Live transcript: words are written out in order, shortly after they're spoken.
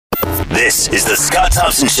This is the Scott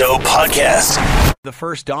Thompson Show podcast. The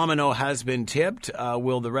first domino has been tipped.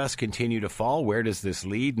 Will the rest continue to fall? Where does this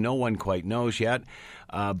lead? No one quite knows yet.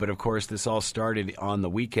 But, of course, this all started on the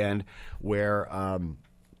weekend where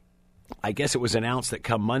I guess it was announced that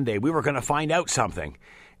come Monday we were going to find out something.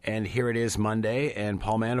 And here it is Monday, and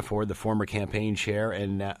Paul Manafort, the former campaign chair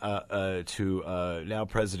and now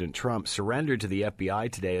President Trump, surrendered to the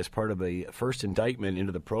FBI today as part of the first indictment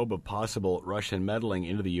into the probe of possible Russian meddling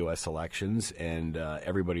into the U.S. elections and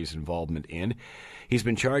everybody's involvement in. He's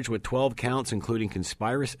been charged with 12 counts, including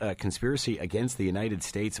conspiracy against the United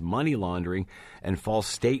States, money laundering, and false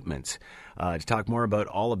statements. To talk more about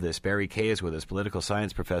all of this, Barry Kay is with us, political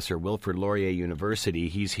science professor, Wilfrid Laurier University.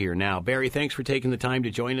 He's here now. Barry, thanks for taking the time to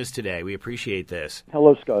join us today. We appreciate this.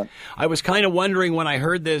 Hello, Scott. I was kind of wondering when I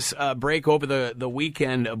heard this break over the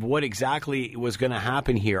weekend of what exactly was going to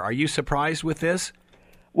happen here. Are you surprised with this?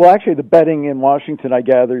 Well, actually, the betting in Washington, I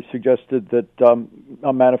gather, suggested that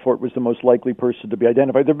Manafort was the most likely person to be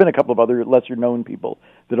identified. There have been a couple of other lesser-known people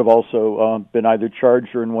that have also been either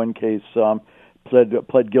charged or, in one case,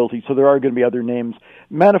 pled guilty. So there are going to be other names.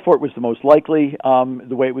 Manafort was the most likely,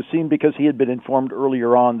 the way it was seen, because he had been informed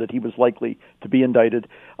earlier on that he was likely to be indicted.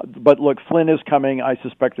 But look, Flynn is coming. I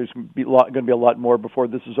suspect there's going to be a lot more before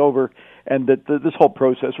this is over, and that this whole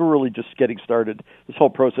process, we're really just getting started. This whole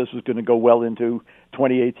process is going to go well into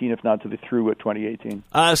 2018, if not through 2018.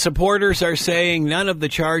 Supporters are saying none of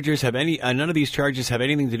these charges have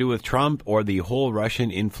anything to do with Trump or the whole Russian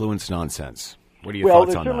influence nonsense. What are your thoughts on that?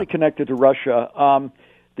 Well, they're certainly connected to Russia.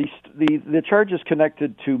 The charges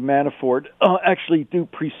connected to Manafort actually do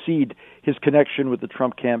precede his connection with the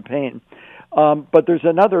Trump campaign. But there's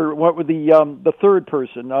another. The third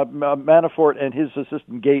person, Manafort and his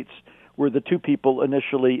assistant Gates, were the two people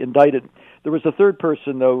initially indicted. There was a third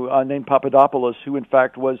person, though, named Papadopoulos, who in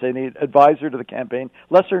fact was an advisor to the campaign,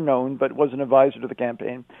 lesser known, but was an advisor to the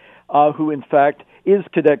campaign, who in fact is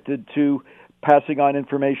connected to passing on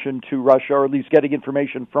information to Russia, or at least getting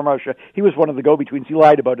information from Russia. He was one of the go-betweens. He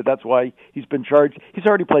lied about it. That's why he's been charged. He's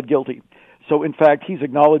already pled guilty. So, in fact, he's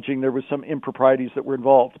acknowledging there was some improprieties that were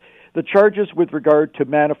involved. The charges with regard to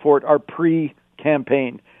Manafort are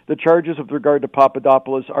pre-campaign. The charges with regard to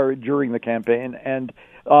Papadopoulos are during the campaign, and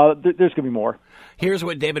there's going to be more. Here's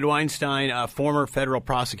what David Weinstein, a former federal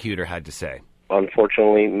prosecutor, had to say.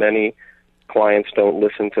 Unfortunately, many clients don't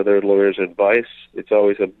listen to their lawyer's advice. It's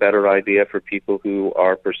always a better idea for people who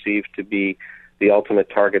are perceived to be the ultimate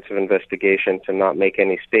targets of investigation to not make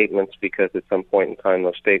any statements, because at some point in time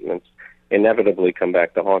those statements inevitably come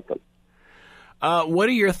back to haunt them. What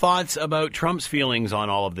are your thoughts about Trump's feelings on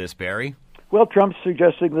all of this, Barry? Well, Trump's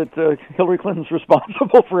suggesting that Hillary Clinton's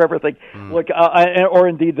responsible for everything. Look, or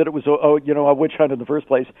indeed that it was a witch hunt in the first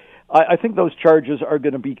place. I think those charges are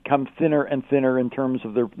going to become thinner and thinner in terms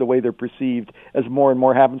of the way they're perceived as more and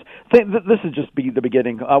more happens. This is just the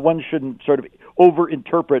beginning. One shouldn't sort of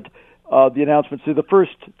overinterpret the announcements to the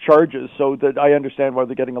first charges, so that I understand why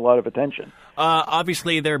they're getting a lot of attention.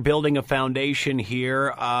 Obviously, they're building a foundation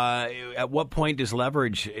here. At what point is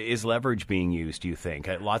leverage being used, do you think?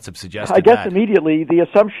 Lots of suggestions. I guess immediately the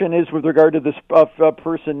assumption is, with regard to this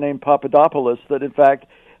person named Papadopoulos, that in fact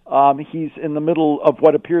he's in the middle of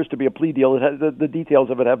what appears to be a plea deal. The details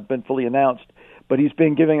of it haven't been fully announced, but he's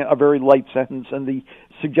been given a very light sentence, and the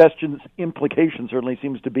implication certainly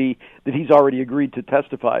seems to be that he's already agreed to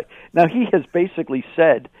testify. Now, he has basically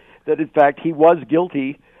said that, in fact, he was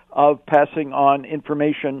guilty of passing on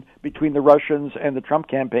information between the Russians and the Trump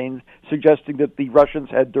campaign, suggesting that the Russians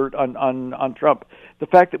had dirt on Trump. The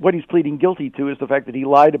fact that what he's pleading guilty to is the fact that he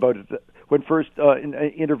lied about it when first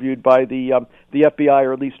interviewed by the FBI,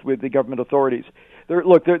 or at least with the government authorities. There's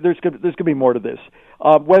going to be more to this.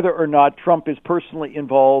 Whether or not Trump is personally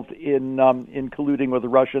involved in colluding with the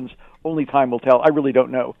Russians, only time will tell. I really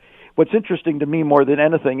don't know. What's interesting to me more than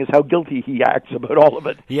anything is how guilty he acts about all of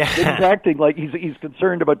it. Yeah. He's acting like he's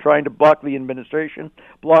concerned about trying to block the administration,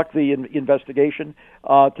 block the investigation,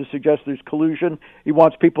 to suggest there's collusion. He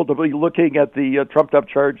wants people to be looking at the trumped-up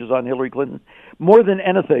charges on Hillary Clinton. More than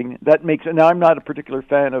anything, that makes... Now, I'm not a particular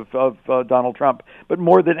fan of Donald Trump, but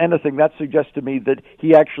more than anything, that suggests to me that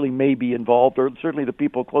he actually may be involved, or certainly the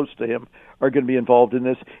people close to him are going to be involved in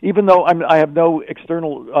this, even though I have no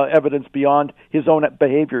external evidence beyond his own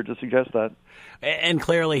behavior to suggest that. And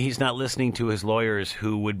clearly he's not listening to his lawyers,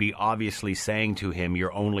 who would be obviously saying to him,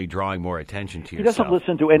 you're only drawing more attention to yourself. He doesn't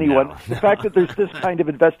listen to anyone. No. The fact that there's this kind of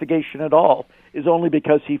investigation at all is only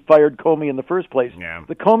because he fired Comey in the first place. Yeah.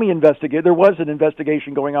 The Comey there was an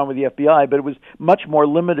investigation going on with the FBI, but it was much more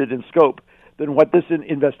limited in scope than what this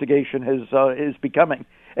investigation is becoming.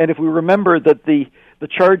 And if we remember that the the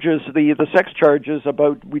charges, the sex charges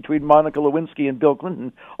between Monica Lewinsky and Bill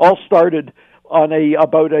Clinton, all started on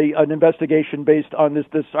an investigation based on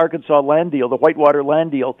this Arkansas land deal, the Whitewater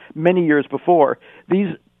land deal, many years before.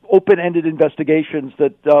 These open-ended investigations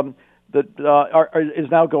that is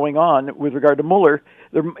now going on with regard to Mueller,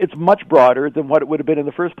 it's much broader than what it would have been in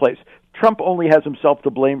the first place. Trump only has himself to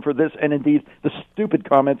blame for this, and indeed the stupid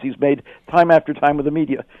comments he's made time after time with the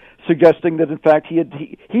media, suggesting that in fact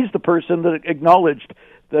he's the person that acknowledged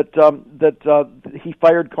that he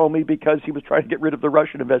fired Comey because he was trying to get rid of the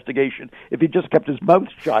Russian investigation. If he just kept his mouth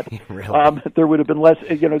shut, really? There would have been less.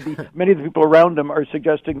 Many of the people around him are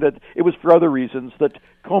suggesting that it was for other reasons, that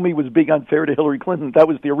Comey was being unfair to Hillary Clinton. That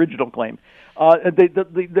was the original claim.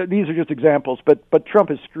 These are just examples, but Trump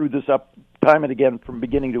has screwed this up time and again from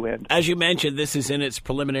beginning to end. As you mentioned, this is in its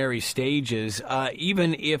preliminary stages.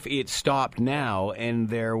 Even if it stopped now and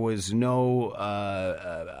there was no,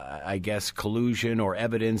 collusion or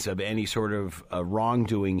evidence of any sort of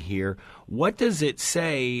wrongdoing here, what does it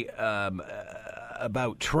say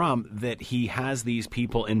about Trump that he has these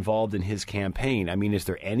people involved in his campaign? I mean, is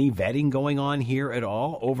there any vetting going on here at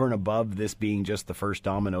all, over and above this being just the first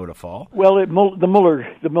domino to fall? Well, the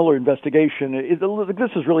Mueller investigation,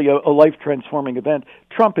 this is really a life-transforming event.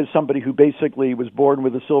 Trump is somebody who basically was born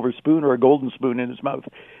with a silver spoon or a golden spoon in his mouth.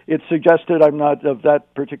 It's suggested, I'm not of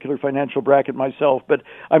that particular financial bracket myself, but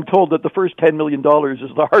I'm told that the first $10 million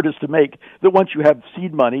is the hardest to make, that once you have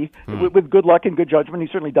seed money, with good luck and good judgment,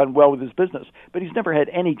 he's certainly done well with his business, but he's never had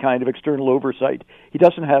any kind of external oversight. He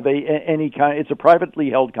doesn't have any kind. It's a privately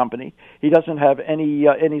held company. He doesn't have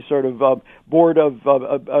any sort of board of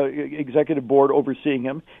executive board overseeing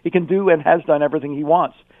him. He can do and has done everything he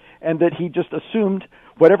wants, and that he just assumed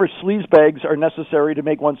whatever sleazebags are necessary to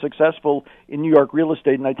make one successful in New York real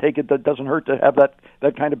estate, and I take it that doesn't hurt to have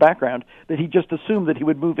that kind of background, that he just assumed that he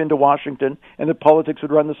would move into Washington and that politics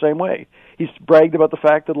would run the same way. He's bragged about the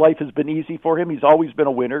fact that life has been easy for him. He's always been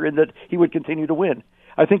a winner, and that he would continue to win.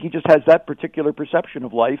 I think he just has that particular perception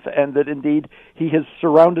of life, and that indeed he has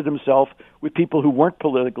surrounded himself with people who weren't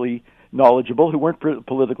politically knowledgeable, who weren't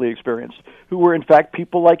politically experienced, who were in fact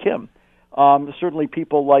people like him. Certainly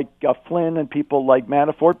people like Flynn and people like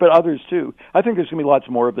Manafort, but others too. I think there's going to be lots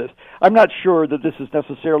more of this. I'm not sure that this is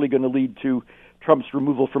necessarily going to lead to Trump's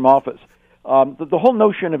removal from office. The whole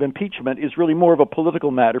notion of impeachment is really more of a political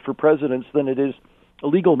matter for presidents than it is a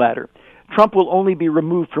legal matter. Trump will only be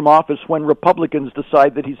removed from office when Republicans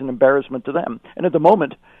decide that he's an embarrassment to them. And at the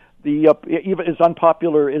moment, even as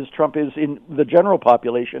unpopular as Trump is in the general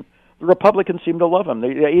population, the Republicans seem to love him.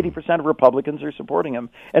 80% of Republicans are supporting him.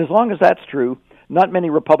 And as long as that's true, not many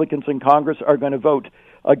Republicans in Congress are going to vote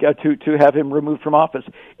to have him removed from office.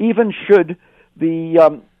 Even should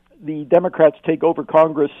the Democrats take over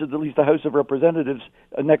Congress, at least the House of Representatives,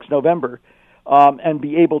 next November, and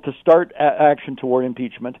be able to start action toward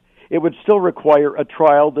impeachment, it would still require a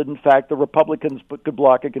trial that, in fact, the Republicans could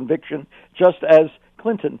block a conviction, just as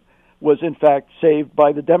Clinton was in fact saved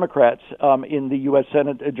by the Democrats in the U.S.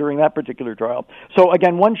 Senate during that particular trial. So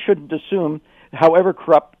again, one shouldn't assume, however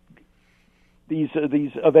corrupt these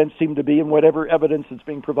events seem to be, and whatever evidence is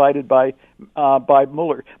being provided by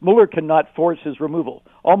Mueller. Mueller cannot force his removal.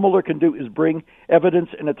 All Mueller can do is bring evidence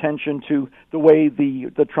and attention to the way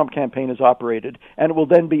the Trump campaign is operated, and it will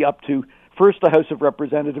then be up to first the House of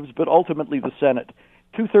Representatives, but ultimately the Senate.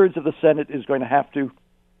 2/3 of the Senate is going to have to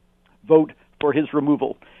vote for his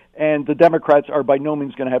removal. And the Democrats are by no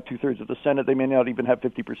means going to have 2/3 of the Senate. They may not even have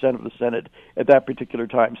 50% of the Senate at that particular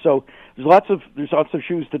time. So there's lots of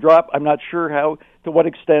shoes to drop. I'm not sure to what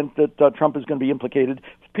extent that Trump is going to be implicated.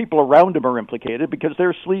 People around him are implicated because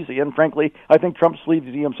they're sleazy, and frankly, I think Trump's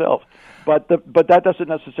sleazy himself. But that doesn't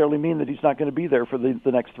necessarily mean that he's not going to be there for the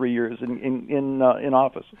next 3 years in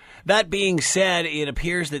office. That being said, it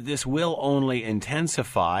appears that this will only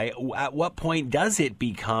intensify. At what point does it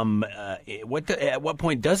become? At what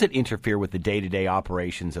point does it interfere with the day-to-day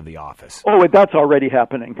operations of the office? Oh, that's already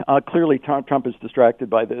happening. Clearly, Trump is distracted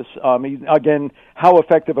by this. Again, how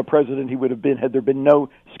effective a president he would have been had there been no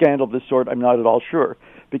scandal of this sort, I'm not at all sure.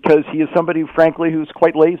 Because he is somebody, frankly, who's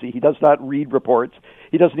quite lazy. He does not read reports.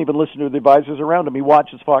 He doesn't even listen to the advisors around him. He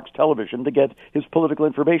watches Fox television to get his political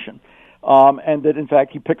information. And that, in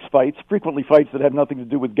fact, he picks fights, frequently fights that have nothing to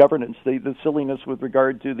do with governance, the silliness with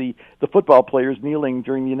regard to the football players kneeling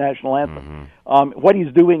during the national anthem. What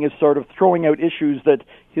he's doing is sort of throwing out issues that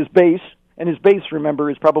his base, and his base, remember,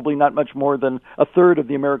 is probably not much more than a third of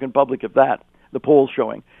the American public, if that, the polls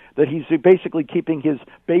showing, that he's basically keeping his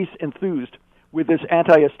base enthused with this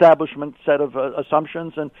anti-establishment set of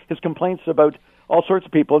assumptions, and his complaints about all sorts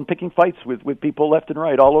of people and picking fights with people left and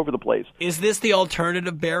right all over the place. Is this the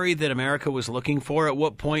alternative, Barry, that America was looking for? At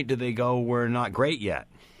what point do they go, we're not great yet?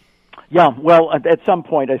 Yeah, well, at some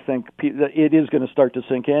point, I think it is going to start to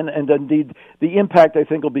sink in, and indeed, the impact, I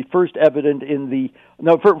think, will be first evident in the...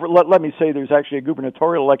 No, let me say there's actually a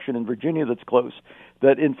gubernatorial election in Virginia that's close,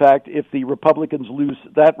 that, in fact, if the Republicans lose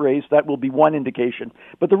that race, that will be one indication.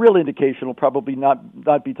 But the real indication will probably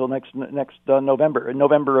not be till next November, in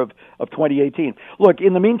November of 2018. Look,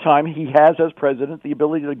 in the meantime, he has, as president, the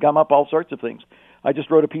ability to gum up all sorts of things. I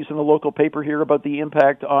just wrote a piece in the local paper here about the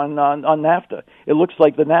impact on NAFTA. It looks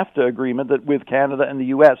like the NAFTA agreement that with Canada and the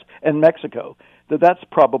U.S. and Mexico, that's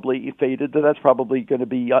probably faded, that's probably going to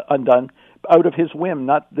be undone out of his whim,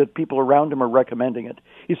 not that people around him are recommending it.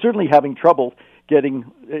 He's certainly having trouble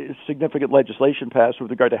getting significant legislation passed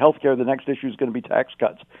with regard to health care. The next issue is going to be tax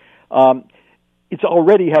cuts. It's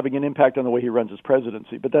already having an impact on the way he runs his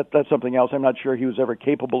presidency, but that's something else. I'm not sure he was ever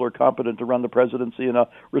capable or competent to run the presidency in a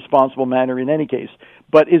responsible manner in any case.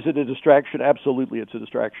 But is it a distraction? Absolutely, it's a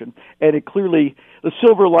distraction. And it clearly, the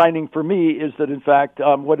silver lining for me is that, in fact,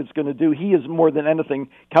 what it's going to do, he is more than anything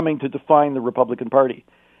coming to define the Republican Party.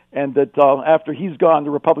 And that after he's gone, the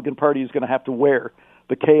Republican Party is going to have to wear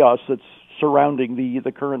the chaos that's surrounding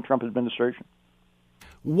the current Trump administration.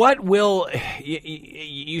 What will,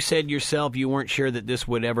 you said yourself you weren't sure that this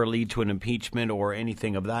would ever lead to an impeachment or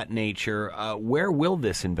anything of that nature. Where will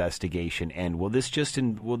this investigation end? Will this just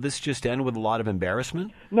end with a lot of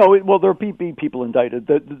embarrassment? No, there'll be people indicted.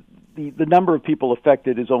 The number of people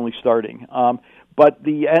affected is only starting. But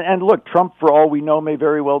look, Trump, for all we know, may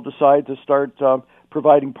very well decide to start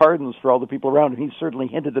providing pardons for all the people around him. He's certainly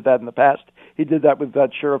hinted at that in the past. He did that with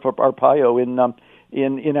that Sheriff Arpaio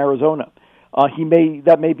in Arizona.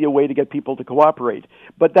 That may be a way to get people to cooperate,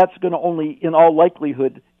 but that's going to only, in all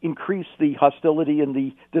likelihood, increase the hostility and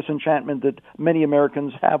the disenchantment that many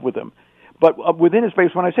Americans have with him. But within his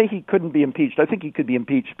base, when I say he couldn't be impeached, I think he could be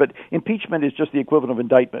impeached, but impeachment is just the equivalent of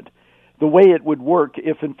indictment. The way it would work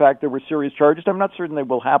if, in fact, there were serious charges, I'm not certain they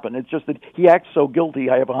will happen. It's just that he acts so guilty,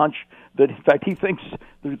 I have a hunch that, in fact, he thinks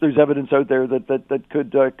there's evidence out there that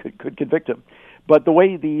could convict him. But the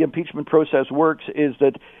way the impeachment process works is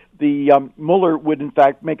that the Mueller would, in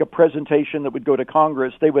fact, make a presentation that would go to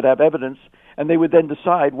Congress. They would have evidence, and they would then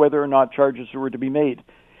decide whether or not charges were to be made.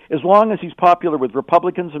 As long as he's popular with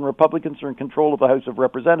Republicans and Republicans are in control of the House of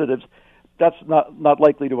Representatives, that's not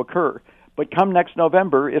likely to occur. But come next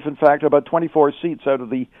November, if, in fact, about 24 seats out of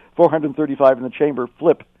the 435 in the chamber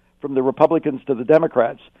flip from the Republicans to the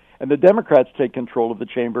Democrats, and the Democrats take control of the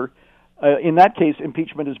chamber, in that case,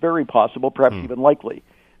 impeachment is very possible, perhaps even likely.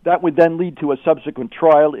 That would then lead to a subsequent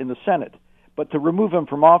trial in the Senate. But to remove him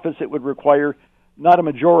from office, it would require not a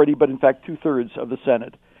majority, but in fact two-thirds of the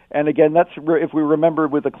Senate. And again, that's if we remember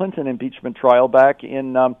with the Clinton impeachment trial back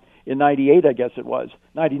in 98, I guess it was,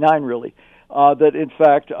 99 really, that in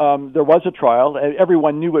fact there was a trial.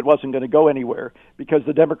 Everyone knew it wasn't going to go anywhere because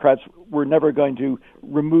the Democrats were never going to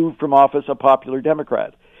remove from office a popular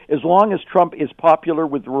Democrat. As long as Trump is popular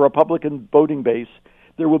with the Republican voting base,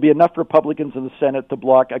 there will be enough Republicans in the Senate to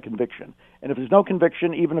block a conviction. And if there's no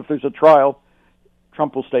conviction, even if there's a trial,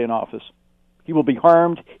 Trump will stay in office. He will be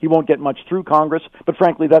harmed. He won't get much through Congress, but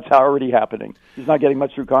frankly, that's already happening. He's not getting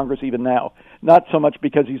much through Congress even now. Not so much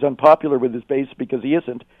because he's unpopular with his base, because he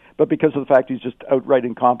isn't, but because of the fact he's just outright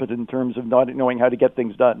incompetent in terms of not knowing how to get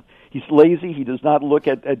things done. He's lazy. He does not look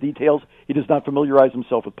at details. He does not familiarize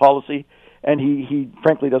himself with policy. And he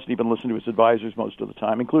frankly doesn't even listen to his advisors most of the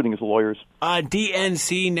time, including his lawyers.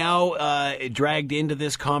 DNC now dragged into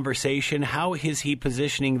this conversation. How is he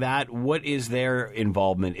positioning that? What is their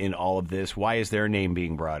involvement in all of this? Why is their name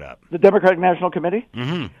being brought up? The Democratic National Committee?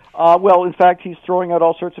 Mm-hmm. Well, in fact, he's throwing out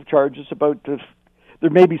all sorts of charges about... there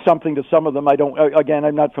may be something to some of them.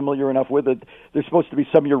 I'm not familiar enough with it. There's supposed to be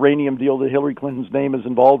some uranium deal that Hillary Clinton's name is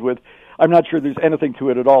involved with. I'm not sure there's anything to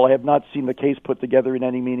it at all. I have not seen the case put together in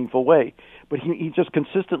any meaningful way. But he just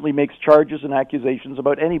consistently makes charges and accusations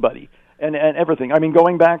about anybody and everything. I mean,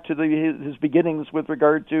 going back to his beginnings with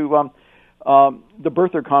regard to the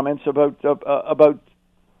birther comments about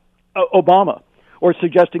Obama, or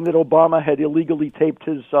suggesting that Obama had illegally taped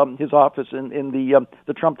his office in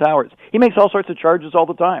the Trump Towers. He makes all sorts of charges all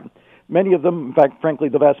the time. Many of them, in fact, frankly,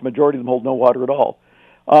 the vast majority of them hold no water at all.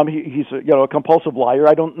 He's a compulsive liar.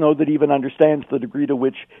 I don't know that he even understands the degree to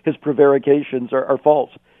which his prevarications are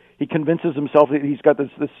false. He convinces himself that he's got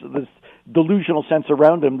this delusional sense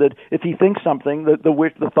around him that if he thinks something,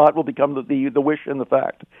 the thought will become the wish and the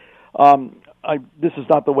fact. This is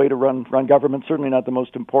not the way to run government, certainly not the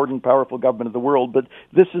most important, powerful government of the world, but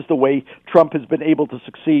this is the way Trump has been able to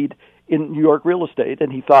succeed in New York real estate,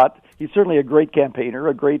 and he thought He's certainly a great campaigner,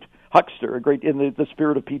 a great huckster, a great in the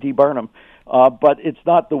spirit of P.T. Barnum. But it's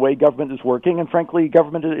not the way government is working, and frankly,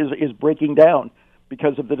 government is breaking down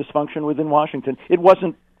because of the dysfunction within Washington. It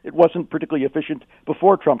wasn't particularly efficient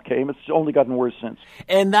before Trump came. It's only gotten worse since.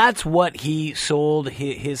 And that's what he sold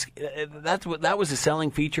that was a selling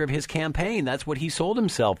feature of his campaign. That's what he sold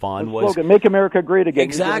himself on. The slogan, "Make America Great Again."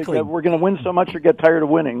 Exactly. We're going to win so much or get tired of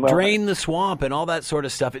winning. Well, drain the swamp and all that sort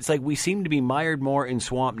of stuff. It's like we seem to be mired more in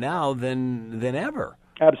swamp now than ever.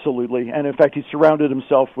 Absolutely, and in fact, he's surrounded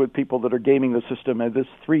himself with people that are gaming the system. And this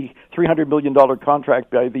 $300 million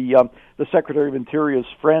contract by the Secretary of Interior's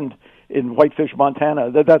friend in Whitefish,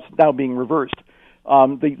 Montana, that's now being reversed.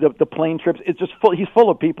 The plane trips, it's just full. He's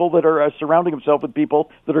full of people that are surrounding himself with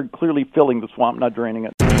people that are clearly filling the swamp, not draining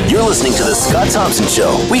it. You're listening to The Scott Thompson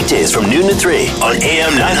Show, weekdays from noon to 3 on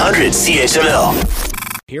AM 900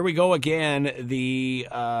 CHML. Here we go again. The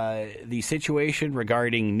situation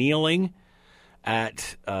regarding kneeling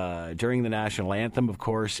during the national anthem, of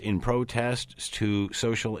course, in protest to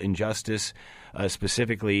social injustice,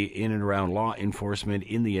 specifically in and around law enforcement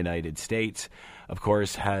in the United States, of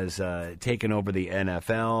course, has taken over the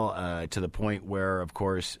NFL to the point where, of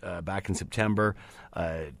course, back in September,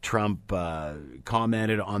 Trump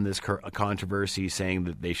commented on this controversy, saying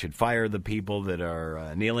that they should fire the people that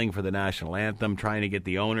are kneeling for the national anthem, trying to get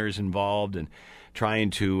the owners involved and trying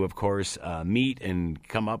to, of course, meet and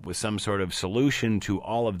come up with some sort of solution to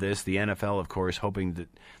all of this. The NFL, of course, hoping that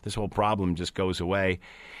this whole problem just goes away.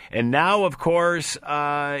 And now, of course,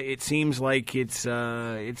 it seems like it's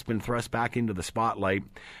been thrust back into the spotlight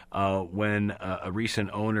when a recent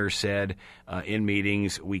owner said in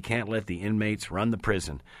meetings, "We can't let the inmates run the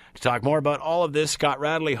prison." To talk more about all of this, Scott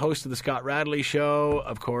Radley, host of The Scott Radley Show,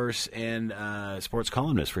 of course, and sports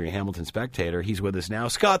columnist for your Hamilton Spectator. He's with us now.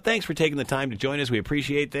 Scott, thanks for taking the time to join us. We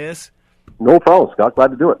appreciate this. No problem, Scott.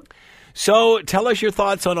 Glad to do it. So tell us your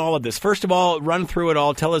thoughts on all of this. First of all, run through it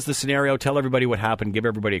all. Tell us the scenario. Tell everybody what happened. Give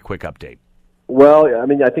everybody a quick update. Well, I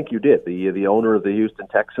mean, I think you did. The owner of the Houston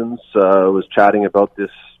Texans was chatting about this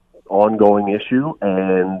ongoing issue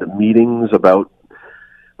and meetings about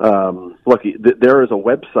look, there is a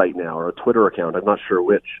website now or a Twitter account, I'm not sure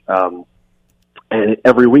which, and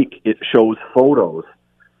every week it shows photos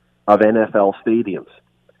of NFL stadiums.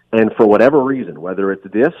 And for whatever reason, whether it's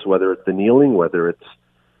this, whether it's the kneeling, whether it's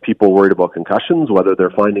people worried about concussions, whether they're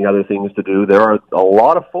finding other things to do, there are a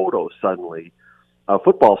lot of photos suddenly of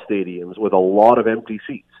football stadiums with a lot of empty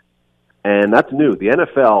seats. And that's new. The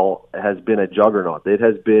NFL has been a juggernaut. It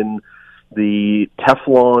has been the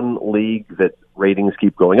Teflon league that ratings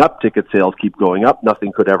keep going up, ticket sales keep going up,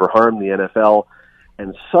 nothing could ever harm the NFL.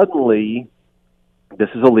 And suddenly, this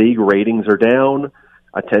is a league, ratings are down,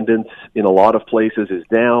 attendance in a lot of places is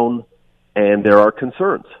down, and there are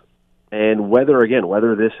concerns. And whether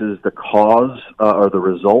this is the cause or the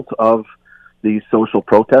result of these social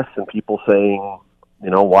protests and people saying,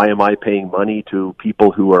 why am I paying money to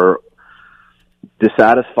people who are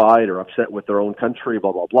dissatisfied or upset with their own country,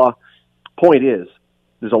 blah, blah, blah. Point is,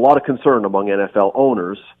 there's a lot of concern among NFL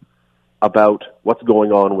owners about what's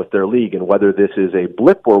going on with their league and whether this is a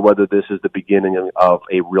blip or whether this is the beginning of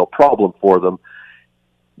a real problem for them.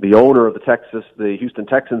 The owner of the Houston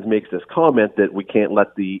Texans makes this comment that we can't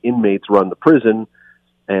let the inmates run the prison,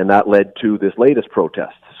 and that led to this latest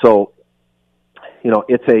protest. So,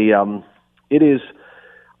 it is,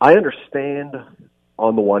 I understand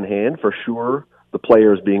on the one hand, for sure, the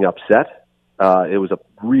players being upset. It was a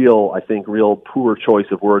real poor choice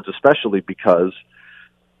of words, especially because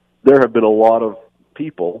there have been a lot of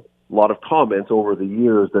comments over the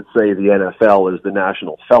years that say the NFL is the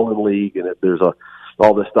National Felon League and that there's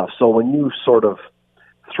all this stuff. So when you sort of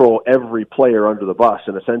throw every player under the bus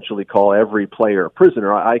and essentially call every player a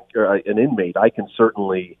prisoner, or an inmate, I can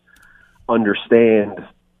certainly understand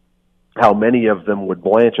how many of them would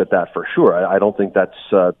blanch at that for sure. I don't think that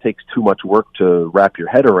takes too much work to wrap your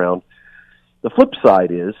head around. The flip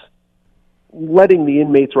side is letting the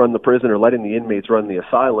inmates run the prison or letting the inmates run the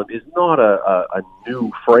asylum is not a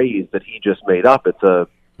new phrase that he just made up. It's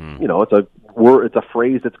it's a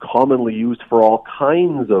phrase that's commonly used for all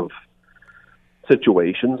kinds of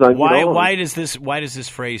situations. Why does this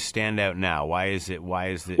phrase stand out now? Why is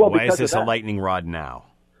this a lightning rod now?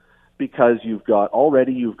 Because you've got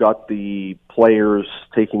the players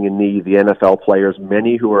taking a knee, the NFL players,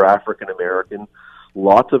 many who are African American.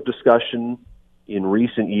 Lots of discussion in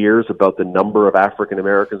recent years about the number of African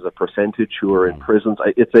Americans, the percentage who are in prisons.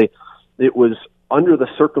 It was under the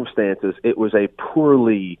circumstances, it was a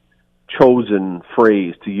poorly chosen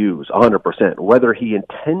phrase to use, 100%. Whether he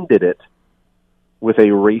intended it with a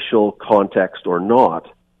racial context or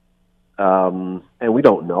not, And we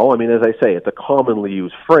don't know. I mean, as I say, it's a commonly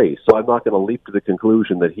used phrase, so I'm not going to leap to the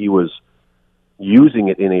conclusion that he was using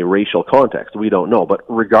it in a racial context. We don't know. But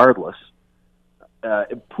regardless,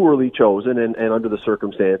 poorly chosen and under the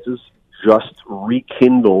circumstances, just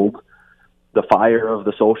rekindled the fire of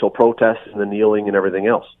the social protests and the kneeling and everything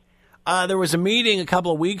else. There was a meeting a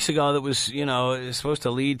couple of weeks ago that was, supposed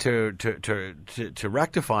to lead to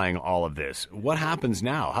rectifying all of this. What happens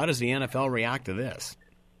now? How does the NFL react to this?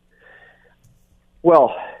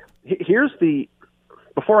 Well,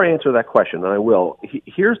 before I answer that question, and I will,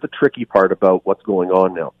 here's the tricky part about what's going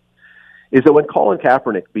on now, is that when Colin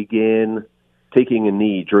Kaepernick began taking a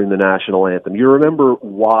knee during the national anthem, you remember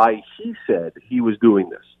why he said he was doing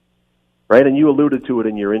this, right? And you alluded to it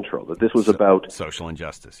in your intro, that this was about social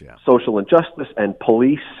injustice, yeah. Social injustice and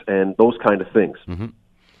police and those kind of things. Mm-hmm.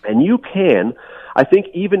 And I think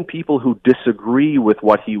even people who disagree with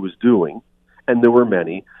what he was doing, and there were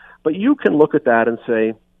many, but you can look at that and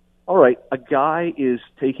say, all right, a guy is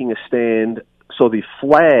taking a stand, so the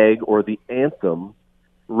flag or the anthem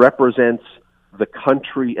represents the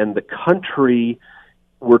country, and the country,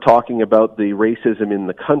 we're talking about the racism in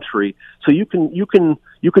the country. So you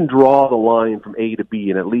can draw the line from A to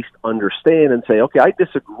B and at least understand and say, okay, I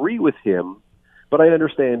disagree with him, but I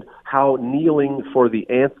understand how kneeling for the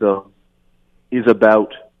anthem is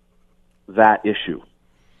about that issue.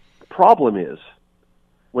 The problem is,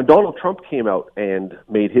 when Donald Trump came out and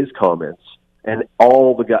made his comments, and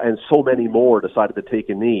all the guys and so many more decided to take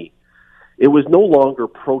a knee, it was no longer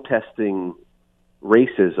protesting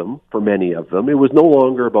racism for many of them. It was no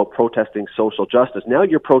longer about protesting social justice. Now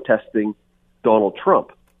you're protesting Donald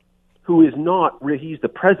Trump, who is not, he's the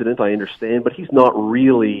president, I understand, but he's not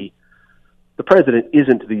really, the president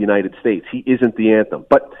isn't the United States. He isn't the anthem.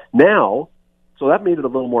 But now, so that made it a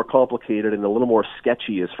little more complicated and a little more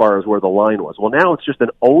sketchy as far as where the line was. Well, now it's just an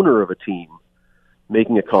owner of a team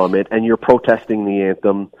making a comment, and you're protesting the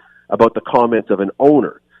anthem about the comments of an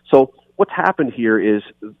owner. So what's happened here is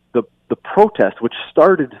the protest, which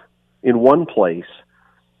started in one place,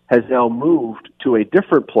 has now moved to a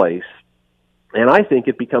different place, and I think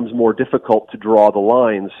it becomes more difficult to draw the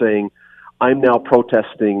line, saying, I'm now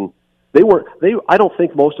protesting. I don't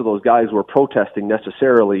think most of those guys were protesting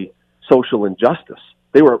necessarily social injustice.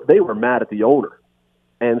 They were mad at the owner.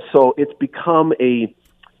 And so it's become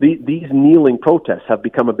these kneeling protests have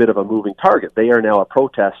become a bit of a moving target. They are now a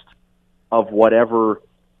protest of whatever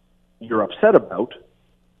you're upset about.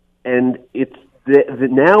 And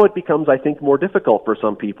now it becomes, I think, more difficult for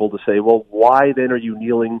some people to say, well, why then are you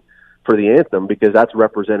kneeling for the anthem? Because that's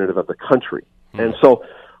representative of the country. And so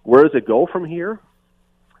where does it go from here?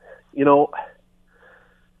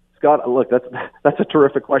 Scott, look, that's a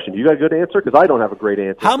terrific question. You got a good answer? Because I don't have a great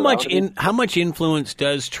answer. How much influence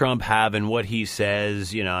does Trump have in what he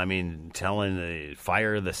says? Telling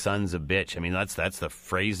fire the sons of bitch. I mean, that's the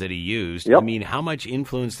phrase that he used. Yep. I mean, how much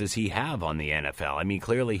influence does he have on the NFL? I mean,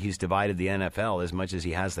 clearly he's divided the NFL as much as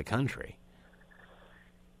he has the country.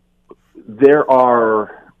 There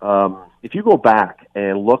are, if you go back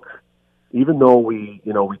and look, even though we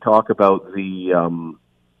talk about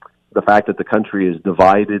the fact that the country is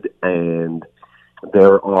divided and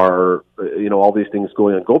there are, all these things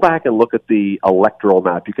going on. Go back and look at the electoral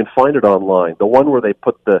map. You can find it online. The one where they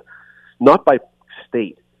put not by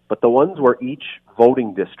state, but the ones where each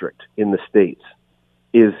voting district in the states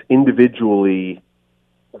is individually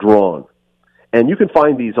drawn. And you can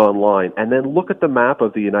find these online. And then look at the map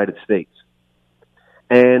of the United States.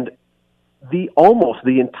 And almost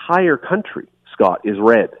the entire country, Scott, is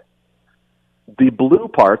red. The blue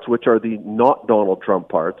parts, which are the not Donald Trump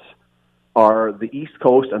parts, are the East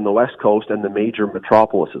Coast and the West Coast and the major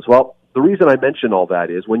metropolises. Well, the reason I mention all that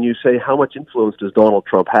is when you say how much influence does Donald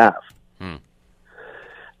Trump have?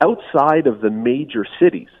 Outside of the major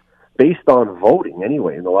cities, based on voting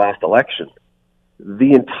anyway in the last election,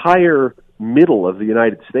 the entire middle of the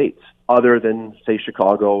United States, other than, say,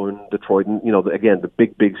 Chicago and Detroit and, again, the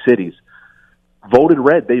big cities, voted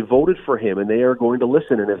red. They voted for him, and they are going to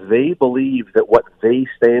listen. And if they believe that what they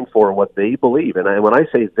stand for and what they believe, and when I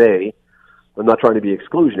say they, I'm not trying to be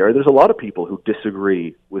exclusionary. There's a lot of people who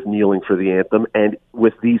disagree with kneeling for the anthem, and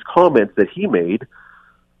with these comments that he made,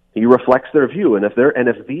 he reflects their view. And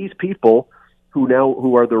if these people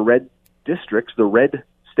who are the red districts, the red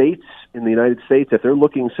states in the United States, if they're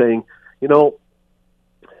looking, saying,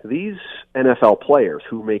 these NFL players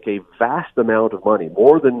who make a vast amount of money,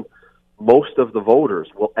 more than most of the voters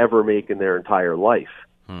will ever make in their entire life.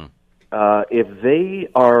 If they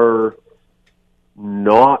are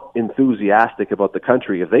not enthusiastic about the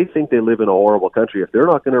country, if they think they live in a horrible country, if they're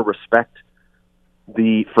not going to respect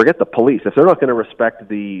forget the police. If they're not going to respect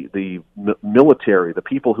the military, the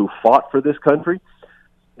people who fought for this country,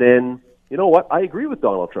 then you know what? I agree with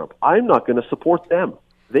Donald Trump. I'm not going to support them.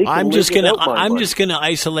 I'm just going to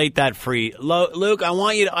isolate that free. Luke, I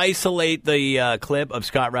want you to isolate the clip of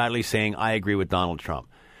Scott Radley saying, I agree with Donald Trump.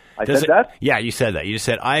 I said that? Yeah, you said that. You just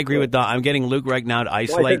said, I agree with Donald. I'm getting Luke right now to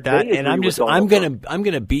isolate that. And I'm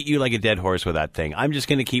going to beat you like a dead horse with that thing. I'm just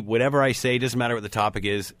going to keep whatever I say. Doesn't matter what the topic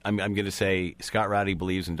is. I'm going to say Scott Radley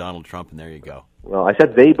believes in Donald Trump, and there you go. Well, I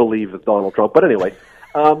said they believe in Donald Trump. But anyway,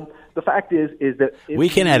 the fact is that... We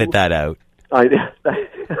can edit that out.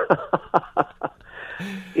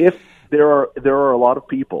 If there are a lot of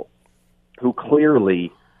people who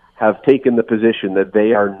clearly have taken the position that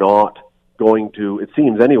they are not going to, it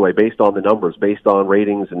seems anyway, based on the numbers, based on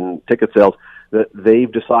ratings and ticket sales, that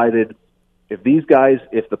they've decided if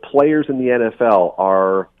the players in the NFL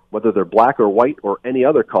are, whether they're black or white or any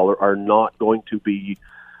other color, are not going to be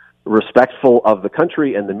respectful of the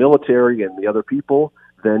country and the military and the other people,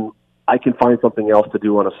 then I can find something else to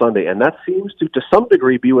do on a Sunday. And that seems to some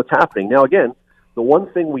degree, be what's happening. Now, again, the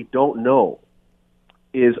one thing we don't know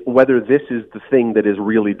is whether this is the thing that is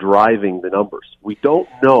really driving the numbers. We don't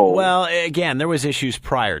know. Well, again, there was issues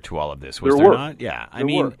prior to all of this, was there not? Yeah,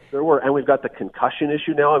 there were, and we've got the concussion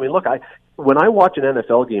issue now. I mean, look, when I watch an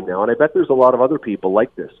NFL game now, and I bet there's a lot of other people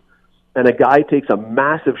like this, and a guy takes a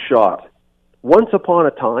massive shot, once upon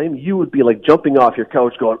a time, you would be like jumping off your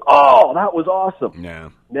couch going, oh, that was awesome. Yeah.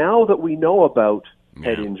 Now that we know about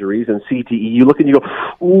head injuries and CTE, you look and you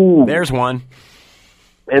go, ooh. There's one.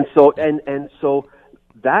 And so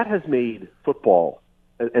that has made football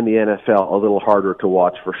and the NFL a little harder to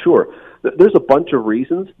watch for sure. There's a bunch of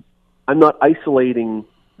reasons. I'm not isolating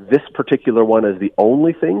this particular one as the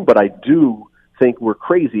only thing, but I do think we're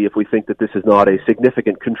crazy if we think that this is not a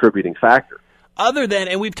significant contributing factor. Other than,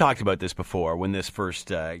 and we've talked about this before when this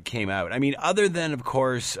first came out, I mean, other than, of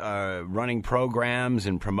course, running programs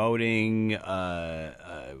and promoting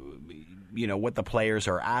what the players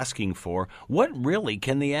are asking for, what really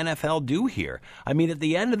can the NFL do here? I mean, at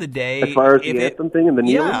the end of the day... As far as the anthem thing and the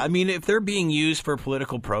kneeling? Yeah, I mean, if they're being used for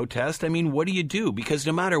political protest, I mean, what do you do? Because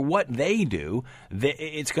no matter what they do,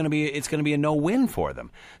 it's going to be a no-win for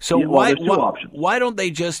them. So why don't they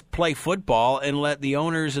just play football and let the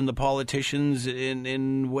owners and the politicians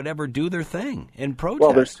in whatever do their thing and protest?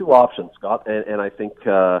 Well, there's two options, Scott, and I think...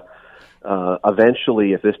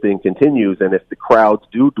 eventually, if this thing continues and if the crowds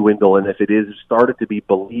do dwindle and if it is started to be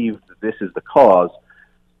believed that this is the cause,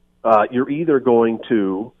 you're either going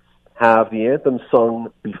to have the anthem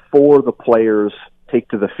sung before the players take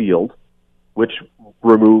to the field, which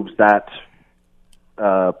removes that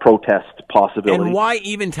protest possibility. And why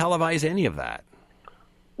even televise any of that?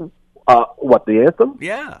 What, the anthem?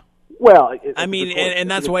 Yeah. Well, I mean, and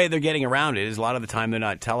that's the way they're getting around it, is a lot of the time they're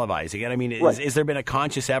not televising it. I mean, is there been a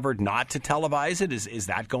conscious effort not to televise it? Is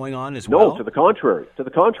that going on as well? No, to the contrary.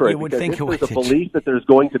 You would think if there's a belief that there's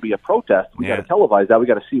going to be a protest, we got to televise that. We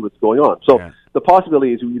got to see what's going on. So the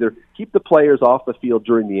possibility is you either keep the players off the field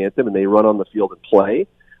during the anthem and they run on the field and play,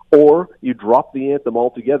 or you drop the anthem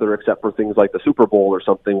altogether, except for things like the Super Bowl or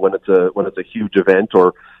something when it's a huge event.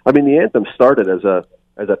 Or I mean, the anthem started as a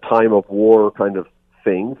time of war kind of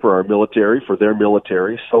thing for our military, for their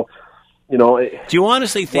military. So, do you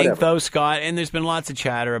honestly think, though, Scott, and there's been lots of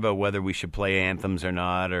chatter about whether we should play anthems or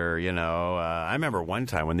not, or, I remember one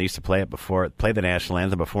time when they used to play the national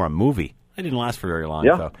anthem before a movie. It didn't last for very long,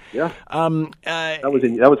 though. Yeah.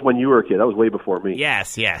 That was when you were a kid. That was way before me.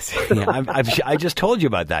 Yes. Yeah, I just told you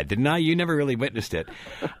about that, didn't I? You never really witnessed it.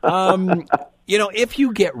 If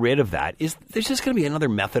you get rid of that, there's just going to be another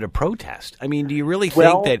method of protest. I mean, do you really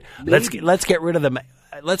think that let's get rid of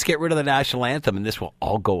the national anthem and this will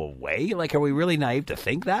all go away? Like, are we really naive to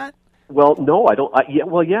think that? Well, no, I don't.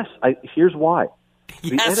 Yes. Here's why.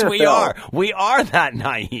 Yes, we are. We are that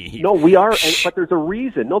naive. No, we are, but there's a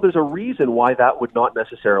reason. No, there's a reason why that would not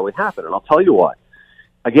necessarily happen, and I'll tell you why.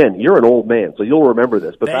 Again, you're an old man, so you'll remember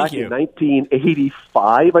this. But back in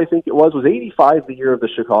 1985, I think it was 85 the year of the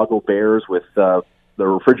Chicago Bears with the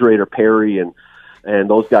refrigerator Perry and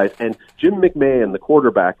those guys. And Jim McMahon, the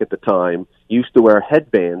quarterback at the time, used to wear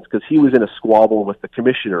headbands because he was in a squabble with the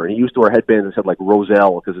commissioner, and he used to wear headbands that said like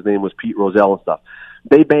Rozelle because his name was Pete Rozelle and stuff.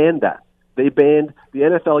 They banned that. They banned the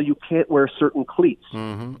NFL. You can't wear certain cleats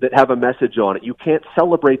that have a message on it. You can't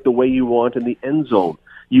celebrate the way you want in the end zone.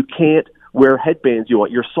 You can't wear headbands you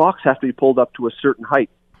want. Your socks have to be pulled up to a certain height.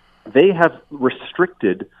 They have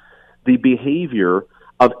restricted the behavior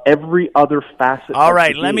of every other facet. All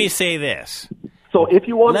right, let me say this. So if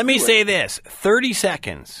you want Let me say this. 30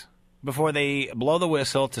 seconds before they blow the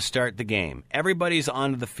whistle to start the game. Everybody's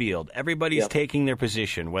onto the field. Everybody's taking their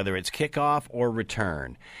position, whether it's kickoff or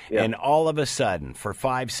return. And all of a sudden, for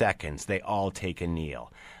 5 seconds, they all take a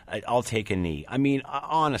kneel. I'll take a knee. I mean,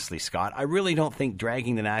 honestly, Scott, I really don't think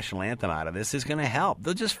dragging the national anthem out of this is going to help.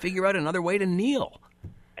 They'll just figure out another way to kneel.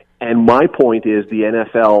 And my point is the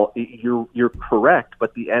NFL, you're correct,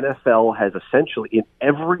 but the NFL has essentially, in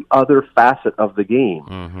every other facet of the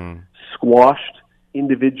game, squashed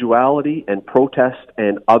individuality and protest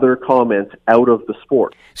and other comments out of the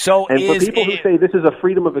sport. So and for people who say this is a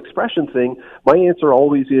freedom of expression thing, my answer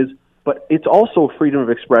always is, but it's also freedom of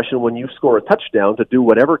expression when you score a touchdown to do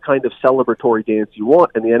whatever kind of celebratory dance you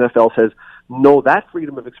want, and the NFL says, no, that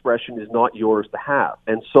freedom of expression is not yours to have.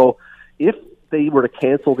 And so if they were to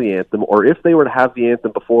cancel the anthem, or if they were to have the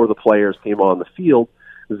anthem before the players came on the field,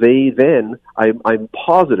 they then, I'm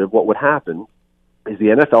positive what would happen is the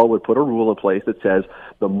NFL would put a rule in place that says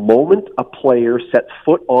the moment a player sets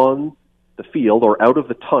foot on the field or out of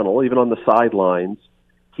the tunnel, even on the sidelines,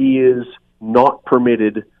 he is not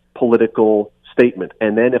permitted political statement.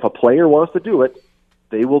 And then if a player wants to do it,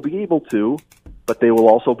 they will be able to, but they will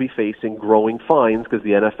also be facing growing fines because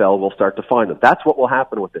the NFL will start to fine them. That's what will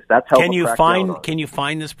happen with this. That's how Can you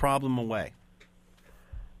find this problem away?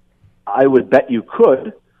 I would bet you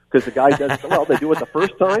could, because the guy does well. They do it the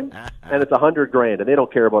first time, and it's $100,000, and they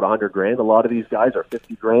don't care about $100,000. A lot of these guys are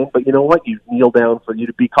 $50,000, but you know what? You kneel down for you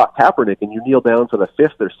to be Kaepernick, and you kneel down for the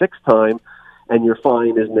fifth or sixth time, and your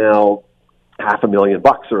fine is now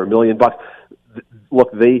 $500,000 or $1 million.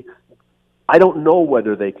 Look, I don't know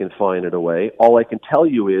whether they can fine it away. All I can tell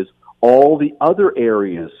you is all the other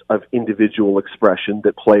areas of individual expression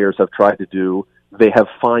that players have tried to do, they have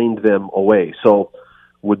fined them away. So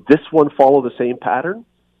would this one follow the same pattern?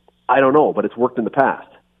 I don't know, but it's worked in the past.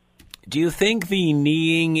 Do you think the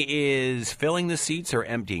kneeing is filling the seats or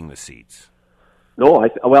emptying the seats? No,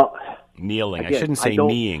 kneeling. Again, I shouldn't say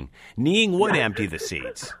kneeing. Kneeing would empty the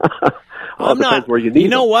seats. Well, depends where you need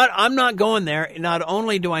know them. what? I'm not going there. Not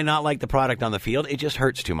only do I not like the product on the field, it just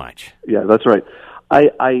hurts too much. Yeah, that's right.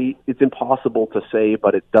 It's impossible to say,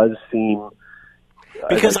 but it does seem...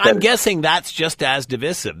 Because I'm guessing that's just as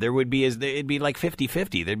divisive. It'd be like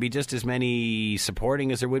 50-50. There'd be just as many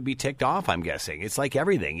supporting as there would be ticked off, I'm guessing. It's like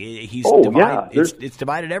everything. It's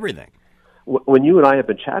divided everything. When you and I have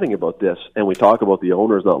been chatting about this, and we talk about the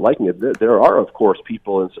owners not liking it, there are, of course,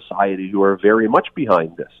 people in society who are very much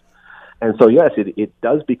behind this. And so, yes, it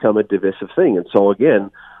does become a divisive thing. And so, again,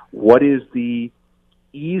 what is the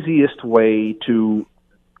easiest way to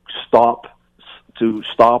stop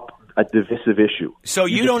a divisive issue? So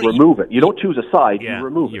you don't remove it. You don't choose a side. Yeah, you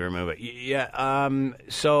remove it. You remove it. Yeah.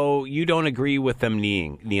 So you don't agree with them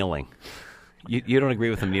kneeling. You don't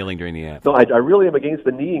agree with them kneeling during the anthem. No, I really am against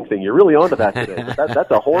the kneeing thing. You're really onto that today.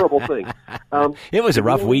 That's a horrible thing. It was a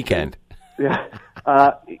rough weekend. Yeah.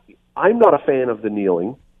 I'm not a fan of the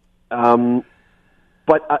kneeling.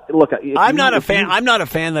 But look, I'm not a fan. I'm not a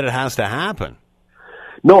fan that it has to happen.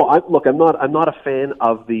 No, I'm not a fan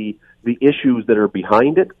of the issues that are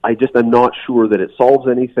behind it. I'm not sure that it solves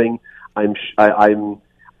anything.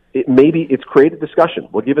 Maybe it's created discussion.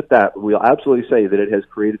 We'll give it that. We'll absolutely say that it has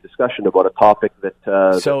created discussion about a topic that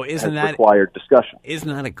has required discussion. Isn't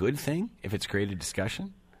that a good thing if it's created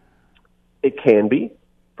discussion? It can be.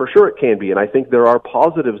 For sure it can be. And I think there are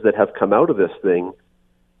positives that have come out of this thing.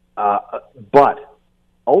 But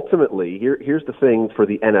ultimately, here's the thing for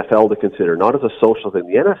the NFL to consider, not as a social thing.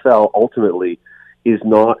 The NFL ultimately is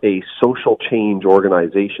not a social change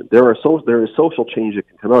organization. There is social change that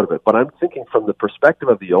can come out of it, but I'm thinking from the perspective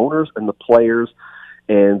of the owners and the players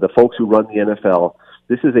and the folks who run the NFL,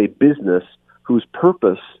 this is a business whose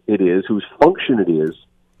purpose it is, whose function it is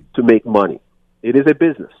to make money. It is a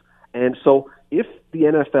business. And so if the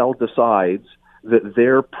NFL decides that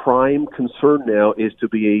their prime concern now is to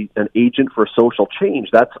be an agent for social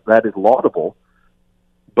change, that is laudable.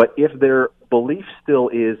 But if their belief still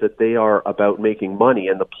is that they are about making money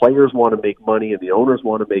and the players want to make money and the owners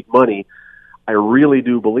want to make money, I really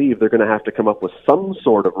do believe they're going to have to come up with some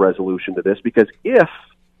sort of resolution to this, because if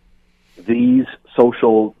these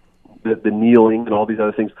the kneeling and all these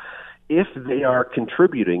other things, if they are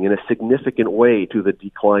contributing in a significant way to the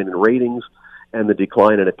decline in ratings and the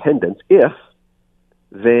decline in attendance,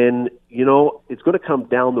 then, it's going to come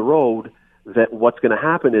down the road that what's going to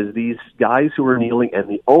happen is these guys who are kneeling and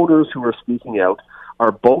the owners who are speaking out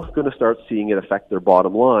are both going to start seeing it affect their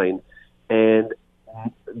bottom line. And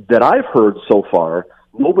that I've heard so far,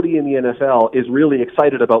 nobody in the NFL is really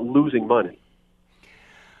excited about losing money.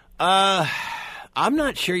 I'm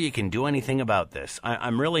not sure you can do anything about this.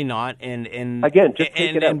 I'm really not. And again, just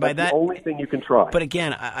take it out. And by That's the only thing you can try. But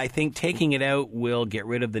again, I think taking it out will get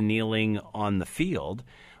rid of the kneeling on the field.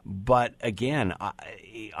 But again,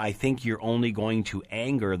 I think you're only going to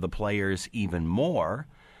anger the players even more.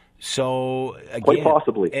 So again, quite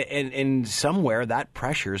possibly, and somewhere that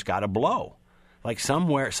pressure's got to blow. Like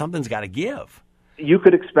somewhere, something's got to give. You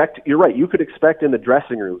could expect. You're right. You could expect in the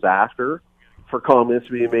dressing rooms after for comments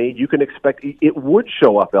to be made. You can expect it would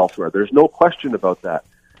show up elsewhere. There's no question about that.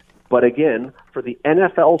 But again, for the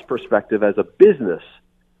NFL's perspective as a business,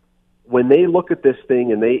 when they look at this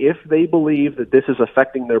thing and if they believe that this is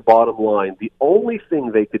affecting their bottom line, the only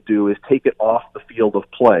thing they could do is take it off the field of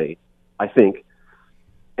play, I think,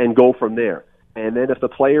 and go from there. And then if the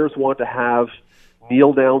players want to have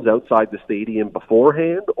kneel downs outside the stadium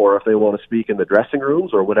beforehand, or if they want to speak in the dressing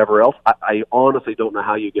rooms or whatever else, I honestly don't know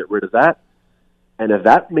how you get rid of that. And if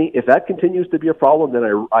that continues to be a problem,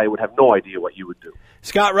 then I would have no idea what you would do.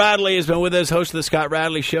 Scott Radley has been with us, host of the Scott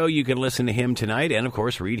Radley Show. You can listen to him tonight and, of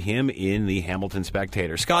course, read him in the Hamilton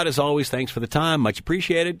Spectator. Scott, as always, thanks for the time. Much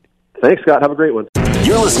appreciated. Thanks, Scott. Have a great one.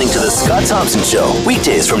 You're listening to The Scott Thompson Show,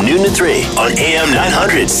 weekdays from noon to 3 on AM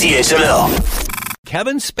 900 CHML.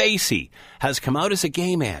 Kevin Spacey has come out as a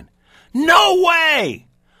gay man. No way!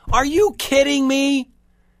 Are you kidding me?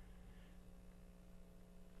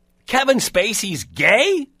 Kevin Spacey's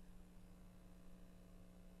gay?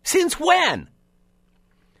 Since when?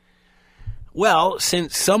 Well,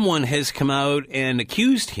 since someone has come out and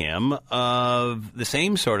accused him of the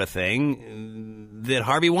same sort of thing that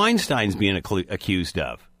Harvey Weinstein's being accused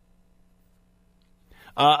of.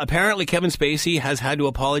 Apparently, Kevin Spacey has had to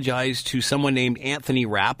apologize to someone named Anthony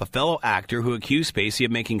Rapp, a fellow actor who accused Spacey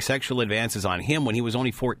of making sexual advances on him when he was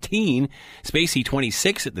only 14, Spacey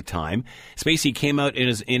 26 at the time. Spacey came out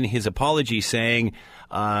in his apology saying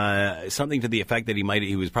something to the effect that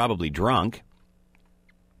he was probably drunk.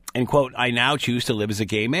 And, quote, "I now choose to live as a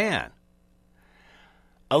gay man."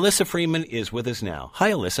 Alyssa Freeman is with us now.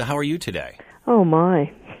 Hi, Alyssa. How are you today? Oh,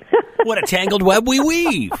 my. What a tangled web we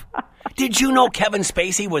weave. Did you know Kevin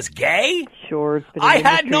Spacey was gay? Sure. It's been I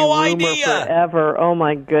had no idea. Forever. Oh,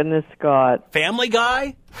 my goodness, Scott. Family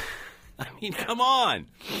Guy? I mean, come on.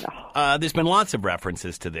 There's been lots of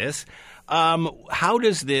references to this. How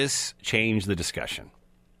does this change the discussion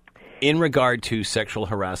in regard to sexual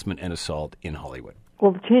harassment and assault in Hollywood?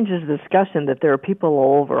 Well, it changes the discussion that there are people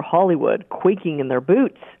all over Hollywood quaking in their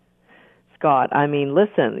boots. Scott, I mean,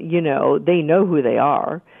 listen, they know who they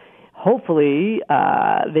are. Hopefully,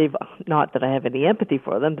 they've, not that I have any empathy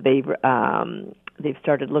for them, but they've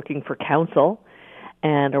started looking for counsel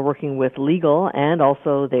and are working with legal and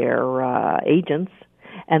also their agents.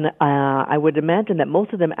 And I would imagine that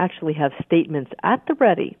most of them actually have statements at the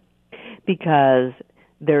ready because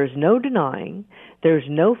there's no denying, there's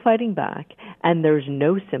no fighting back, and there's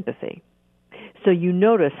no sympathy. So you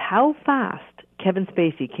notice how fast Kevin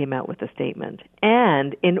Spacey came out with a statement.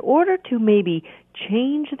 And in order to maybe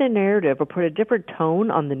change the narrative or put a different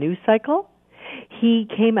tone on the news cycle, he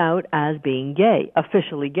came out as being gay,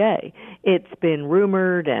 officially gay. It's been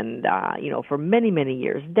rumored and, for many, many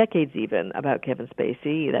years, decades even, about Kevin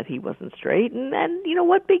Spacey, that he wasn't straight. And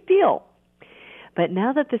what big deal? But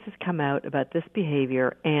now that this has come out about this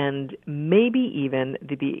behavior and maybe even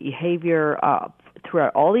the behavior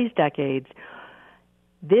throughout all these decades,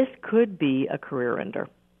 this could be a career ender.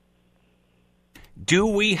 Do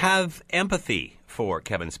we have empathy for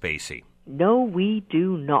Kevin Spacey? No, we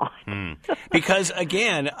do not. Because,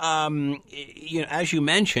 again, as you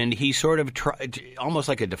mentioned, he sort of tried, almost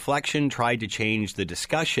like a deflection, tried to change the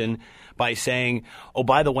discussion by saying, oh,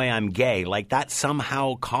 by the way, I'm gay. Like that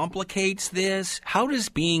somehow complicates this. How does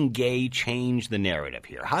being gay change the narrative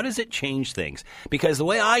here? How does it change things? Because the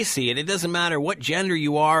way I see it, it doesn't matter what gender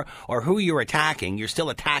you are or who you're attacking, you're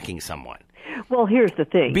still attacking someone. Well, here's the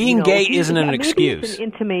thing. Being gay isn't an excuse. It's an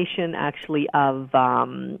intimation, actually, of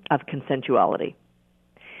consensuality.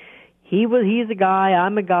 He's a guy,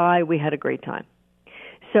 I'm a guy, we had a great time.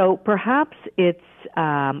 So perhaps it's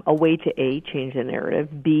a way to, A, change the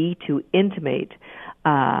narrative, B, to intimate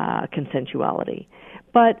consensuality.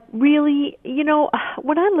 But really,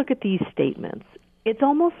 when I look at these statements, it's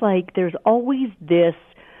almost like there's always this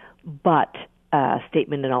but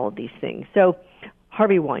statement in all of these things. So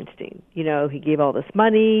Harvey Weinstein, he gave all this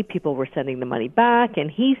money, people were sending the money back, and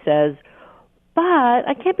he says, but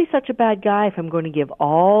I can't be such a bad guy if I'm going to give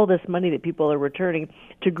all this money that people are returning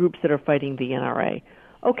to groups that are fighting the NRA.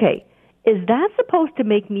 Okay, is that supposed to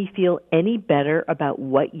make me feel any better about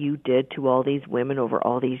what you did to all these women over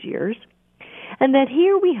all these years? And that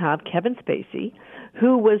here we have Kevin Spacey,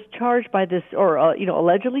 who was charged by this, or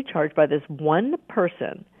allegedly charged by this one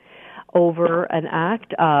person over an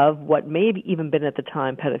act of what may have even been at the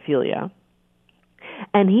time pedophilia.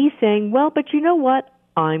 And he's saying, well, but you know what?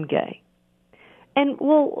 I'm gay. And,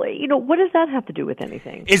 well, what does that have to do with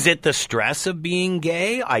anything? Is it the stress of being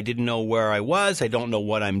gay? I didn't know where I was. I don't know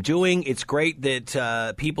what I'm doing. It's great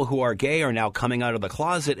that people who are gay are now coming out of the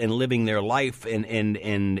closet and living their life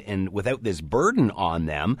and without this burden on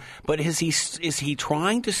them. But is he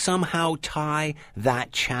trying to somehow tie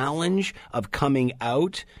that challenge of coming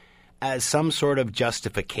out as some sort of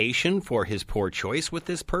justification for his poor choice with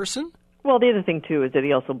this person? Well, the other thing, too, is that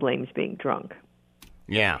he also blames being drunk.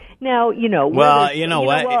 Yeah. Now, Well, you know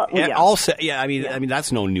what? Also, I mean,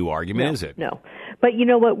 that's no new argument, is it? No. But you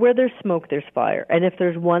know what? Where there's smoke, there's fire. And if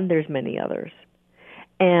there's one, there's many others.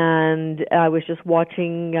 And I was just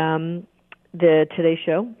watching the Today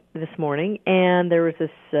Show this morning, and there was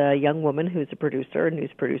this young woman who's a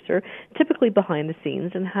news producer, typically behind the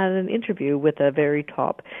scenes, and had an interview with a very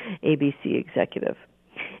top ABC executive.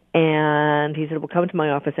 And he said, well, come to my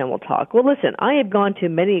office and we'll talk. Well, listen, I had gone to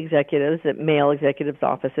many male executives'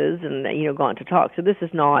 offices and, gone to talk. So this is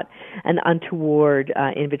not an untoward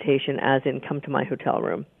invitation as in come to my hotel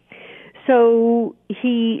room. So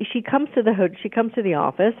she comes to the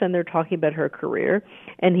office and they're talking about her career,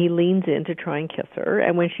 and he leans in to try and kiss her.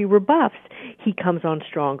 And when she rebuffs, he comes on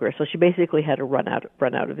stronger. So she basically had to run out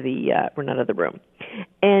of the room.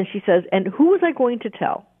 And she says, and who was I going to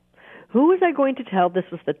tell? Who was I going to tell? This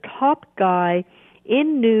was the top guy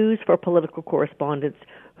in news for political correspondence.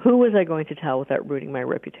 Who was I going to tell without ruining my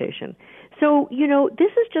reputation? So,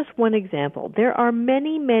 this is just one example. There are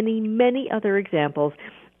many, many, many other examples,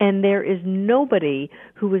 and there is nobody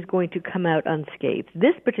who is going to come out unscathed.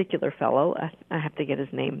 This particular fellow, I have to get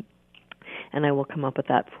his name, and I will come up with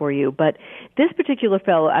that for you, but this particular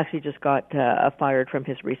fellow actually just got fired from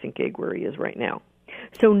his recent gig where he is right now.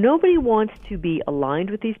 So nobody wants to be aligned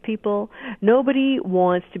with these people. Nobody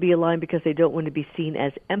wants to be aligned because they don't want to be seen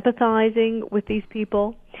as empathizing with these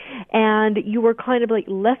people. And you are kind of like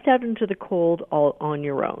left out into the cold all on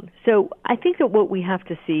your own. So I think that what we have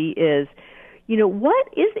to see is, what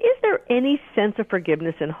is there any sense of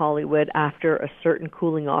forgiveness in Hollywood after a certain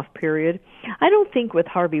cooling off period? I don't think with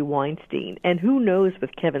Harvey Weinstein, and who knows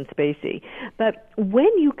with Kevin Spacey. But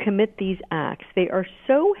when you commit these acts, they are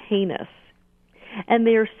so heinous and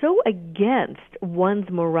they are so against one's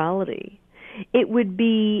morality, it would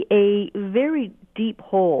be a very deep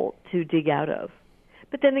hole to dig out of.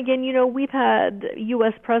 But then again, we've had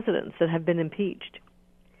U.S. presidents that have been impeached.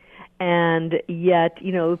 And yet,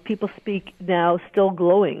 people speak now still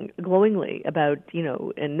glowingly about,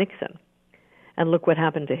 and Nixon. And look what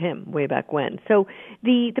happened to him way back when. So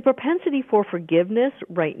the propensity for forgiveness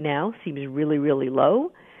right now seems really, really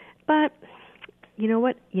low. But you know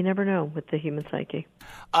what? You never know with the human psyche.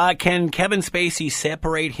 Can Kevin Spacey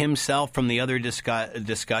separate himself from the other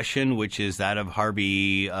discussion, which is that of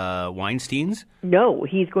Harvey Weinstein's? No,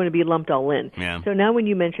 he's going to be lumped all in. Yeah. So now when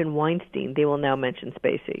you mention Weinstein, they will now mention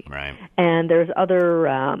Spacey. Right. And there's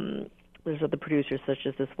other producers such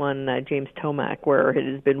as this one, James Tomac, where it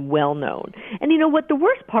has been well known. And you know what? The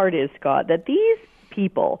worst part is, Scott, that these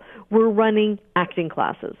people were running acting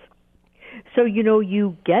classes. So,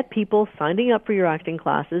 you get people signing up for your acting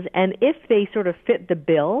classes, and if they sort of fit the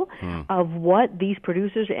bill of what these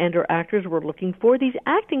producers and or actors were looking for, these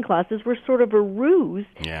acting classes were sort of a ruse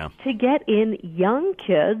to get in young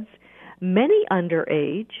kids, many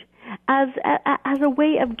underage, as a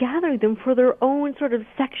way of gathering them for their own sort of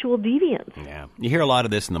sexual deviance. Yeah. You hear a lot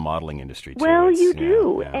of this in the modeling industry, too. Well, you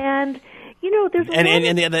do. Yeah. And, there's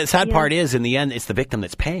and the sad part is, in the end, it's the victim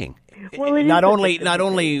that's paying. Well, not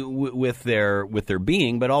only with their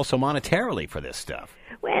being, but also monetarily for this stuff.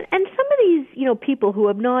 Well, and some of these, people who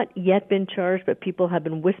have not yet been charged, but people have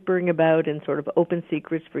been whispering about in sort of open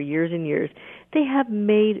secrets for years and years, they have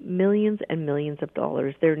made millions and millions of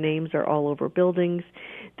dollars. Their names are all over buildings.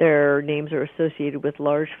 Their names are associated with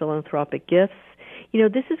large philanthropic gifts.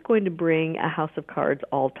 This is going to bring a house of cards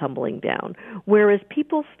all tumbling down. Whereas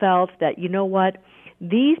people felt that,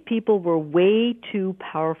 these people were way too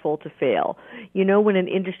powerful to fail. When an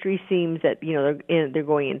industry seems that, they're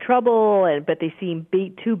going in trouble, but they seem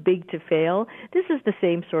too big to fail, this is the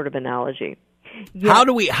same sort of analogy. Yes.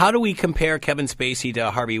 How do we compare Kevin Spacey to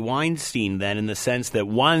Harvey Weinstein then, in the sense that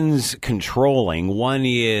one's controlling, one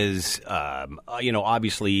is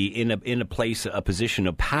obviously in a position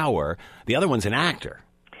of power, the other one's an actor?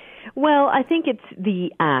 Well, I think it's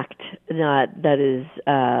the act that is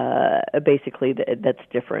basically that's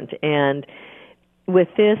different. And with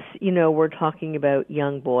this, we're talking about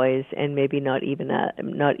young boys and maybe not even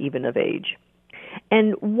of age.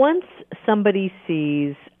 And once somebody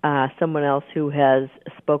sees someone else who has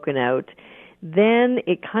spoken out, then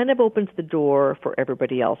it kind of opens the door for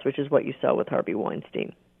everybody else, which is what you saw with Harvey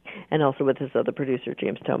Weinstein and also with his other producer,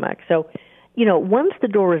 James Tomac. So, once the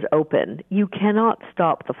door is open, you cannot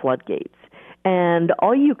stop the floodgates. And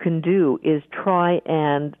all you can do is try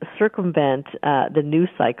and circumvent the news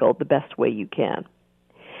cycle the best way you can.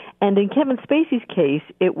 And in Kevin Spacey's case,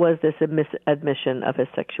 it was this admission of his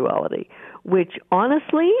sexuality, which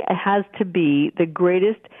honestly has to be the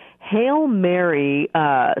greatest Hail Mary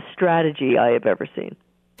strategy I have ever seen.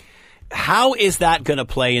 How is that going to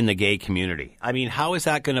play in the gay community? I mean, how is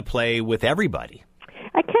that going to play with everybody?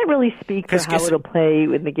 I can't really speak for how it'll play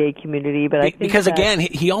in the gay community, but I think because again,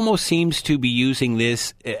 he almost seems to be using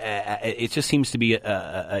this. It just seems to be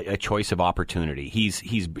a choice of opportunity.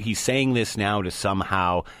 He's saying this now to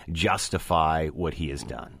somehow justify what he has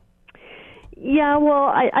done. Yeah,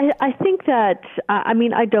 well, I think that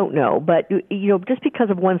I don't know, but just because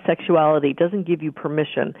of one's sexuality doesn't give you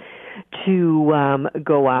permission to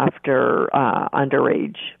go after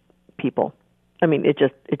underage people. I mean, it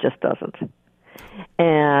just doesn't.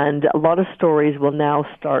 And a lot of stories will now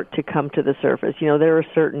start to come to the surface. There are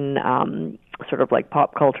certain sort of like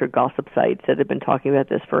pop culture gossip sites that have been talking about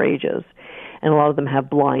this for ages. And a lot of them have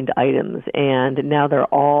blind items. And now they're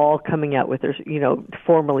all coming out with their,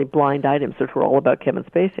 formerly blind items, which were all about Kevin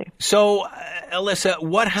Spacey. So, Alyssa,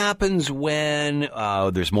 what happens when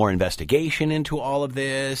there's more investigation into all of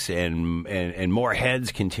this and more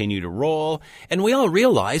heads continue to roll? And we all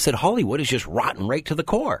realize that Hollywood is just rotten right to the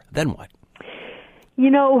core. Then what?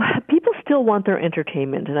 People still want their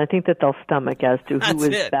entertainment, and I think that they'll stomach as to who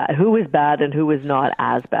is bad and who is not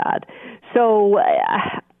as bad. So,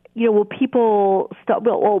 will people stop?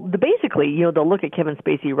 Well, basically, they'll look at Kevin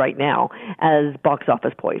Spacey right now as box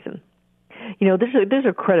office poison. There's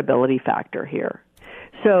a credibility factor here.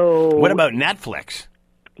 So, what about Netflix?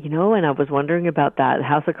 And I was wondering about that.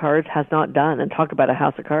 House of Cards has not done, and talk about a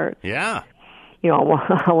House of Cards. Yeah.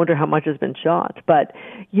 I wonder how much has been shot. But,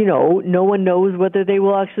 no one knows whether they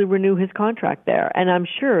will actually renew his contract there. And I'm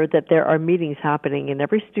sure that there are meetings happening in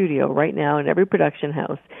every studio right now, in every production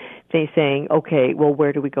house, saying, okay, well,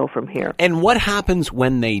 where do we go from here? And what happens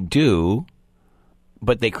when they do,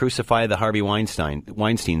 but they crucify the Harvey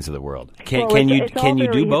Weinsteins of the world? Can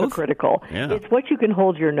you do both? Critical. Yeah. It's what you can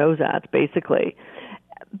hold your nose at, basically.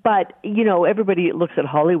 But, everybody looks at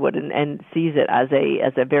Hollywood and sees it as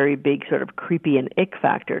a very big sort of creepy and ick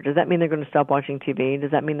factor. Does that mean they're going to stop watching TV?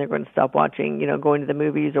 Does that mean they're going to stop watching, going to the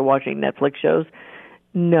movies or watching Netflix shows?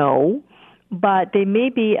 No. But they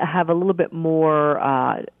maybe have a little bit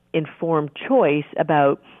more informed choice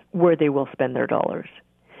about where they will spend their dollars.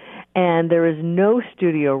 And there is no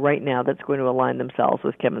studio right now that's going to align themselves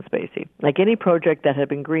with Kevin Spacey. Like any project that had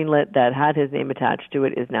been greenlit that had his name attached to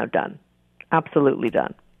it is now done. Absolutely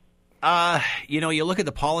done. You look at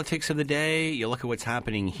the politics of the day. You look at what's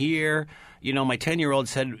happening here. My 10-year-old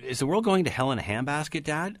said, "Is the world going to hell in a handbasket,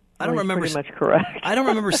 Dad?" I don't remember. Pretty much correct. I don't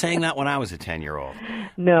remember saying that when I was a 10-year-old.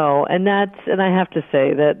 No, and I have to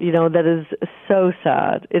say that that is so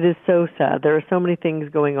sad. It is so sad. There are so many things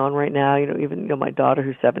going on right now. Even my daughter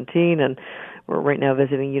who's 17 and we're right now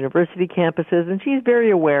visiting university campuses, and she's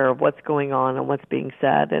very aware of what's going on and what's being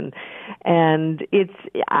said, and it's.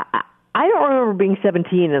 I don't remember being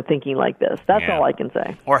 17 and thinking like this. That's all I can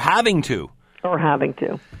say. Or having to.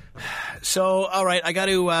 So, all right, I got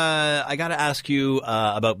to ask you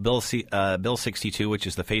about Bill 62, which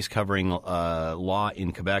is the face covering law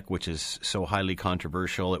in Quebec, which is so highly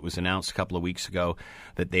controversial. It was announced a couple of weeks ago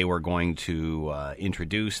that they were going to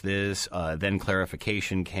introduce this. Then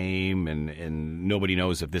clarification came, and nobody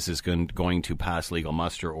knows if this is going to pass legal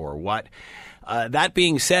muster or what. That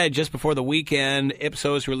being said, just before the weekend,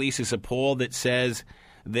 Ipsos releases a poll that says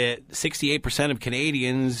that 68% of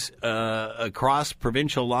Canadians across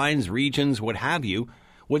provincial lines, regions, what have you,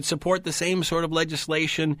 would support the same sort of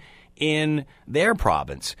legislation in their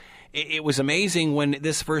province. It was amazing when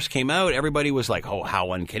this first came out. Everybody was like, oh,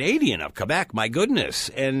 how un-Canadian of Quebec, my goodness.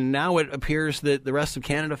 And now it appears that the rest of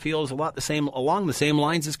Canada feels along the same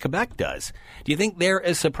lines as Quebec does. Do you think they're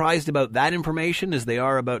as surprised about that information as they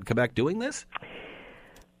are about Quebec doing this?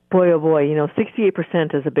 Boy, oh boy,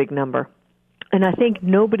 68% is a big number. And I think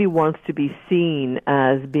nobody wants to be seen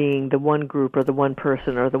as being the one group or the one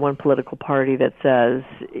person or the one political party that says,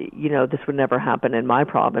 this would never happen in my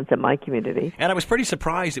province, in my community. And I was pretty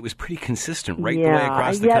surprised it was pretty consistent the way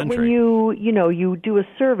across the country. When you do a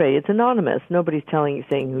survey, it's anonymous. Nobody's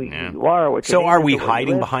saying who you are. Or what so are we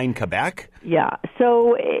hiding behind Quebec? Yeah.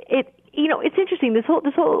 So it It's interesting, this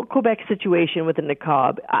whole Quebec situation with the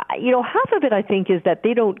niqab. Half of it, I think, is that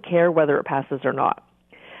they don't care whether it passes or not.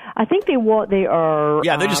 I think they are...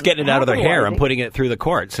 Yeah, they're just getting it out of their hair and putting it through the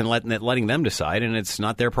courts and letting them decide, and it's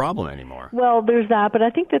not their problem anymore. Well, there's that, but I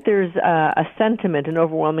think that there's an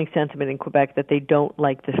overwhelming sentiment in Quebec that they don't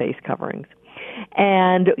like the face coverings.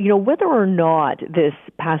 And, whether or not this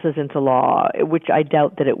passes into law, which I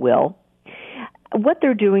doubt that it will, what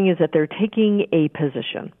they're doing is that they're taking a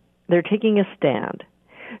position. They're taking a stand.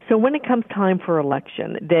 So when it comes time for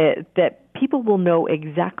election, that people will know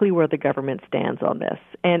exactly where the government stands on this.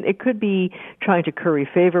 And it could be trying to curry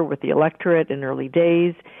favor with the electorate in early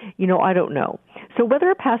days. I don't know. So whether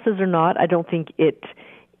it passes or not, I don't think it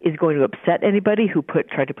is going to upset anybody who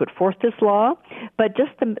tried to put forth this law. But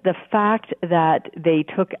just the fact that they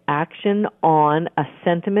took action on a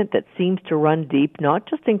sentiment that seems to run deep, not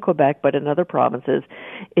just in Quebec, but in other provinces,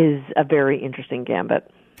 is a very interesting gambit.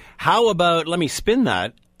 How about, let me spin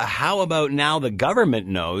that, how about now the government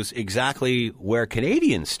knows exactly where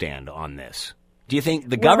Canadians stand on this? Do you think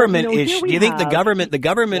the government the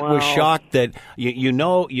government was shocked that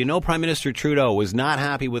Prime Minister Trudeau was not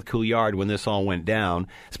happy with Couillard when this all went down,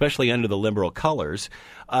 especially under the Liberal colors?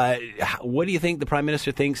 What do you think the Prime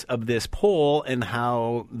Minister thinks of this poll and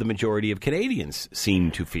how the majority of Canadians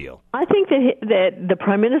seem to feel? I think that the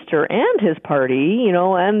Prime Minister and his party,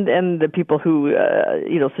 and the people who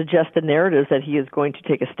suggest the narratives that he is going to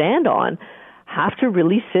take a stand on, have to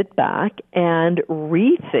really sit back and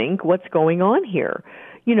rethink what's going on here.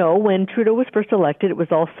 When Trudeau was first elected, it was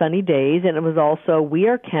all sunny days, and it was also, we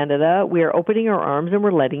are Canada, we are opening our arms, and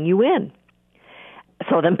we're letting you in.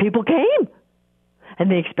 So then people came, and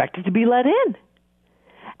they expected to be let in.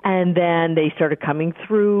 And then they started coming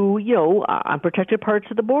through, unprotected parts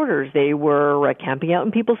of the borders. They were camping out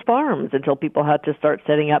in people's farms until people had to start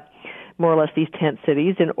setting up more or less these tent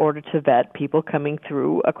cities in order to vet people coming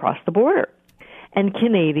through across the border. And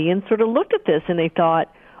Canadians sort of looked at this and they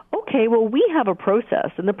thought, okay, well, we have a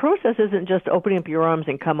process. And the process isn't just opening up your arms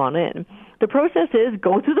and come on in. The process is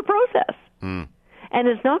go through the process. And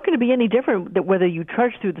it's not going to be any different that whether you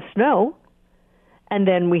trudge through the snow and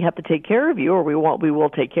then we have to take care of you, or we will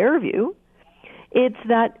take care of you. It's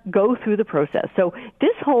that go through the process. So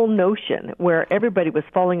this whole notion where everybody was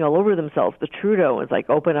falling all over themselves, the Trudeau was like,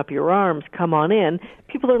 open up your arms, come on in.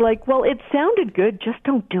 People are like, well, it sounded good, just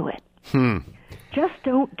don't do it. Just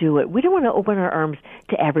don't do it. We don't want to open our arms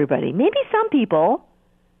to everybody. Maybe some people,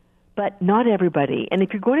 but not everybody. And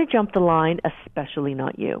if you're going to jump the line, especially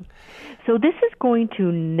not you. So this is going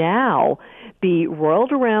to now be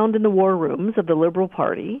roiled around in the war rooms of the Liberal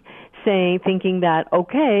Party, thinking that,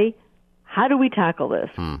 okay, how do we tackle this?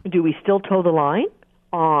 Do we still toe the line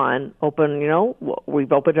on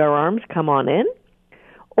we've opened our arms, come on in?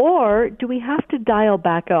 Or do we have to dial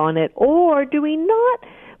back on it? Or do we not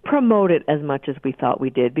promote it as much as we thought we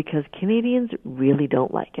did, because Canadians really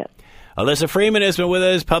don't like it? Alyssa Freeman has been with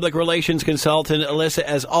us, public relations consultant. Alyssa,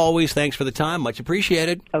 as always, thanks for the time. Much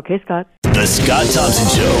appreciated. Okay, Scott. The Scott Thompson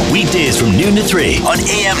Show, weekdays from noon to 3 on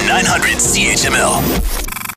AM 900 CHML.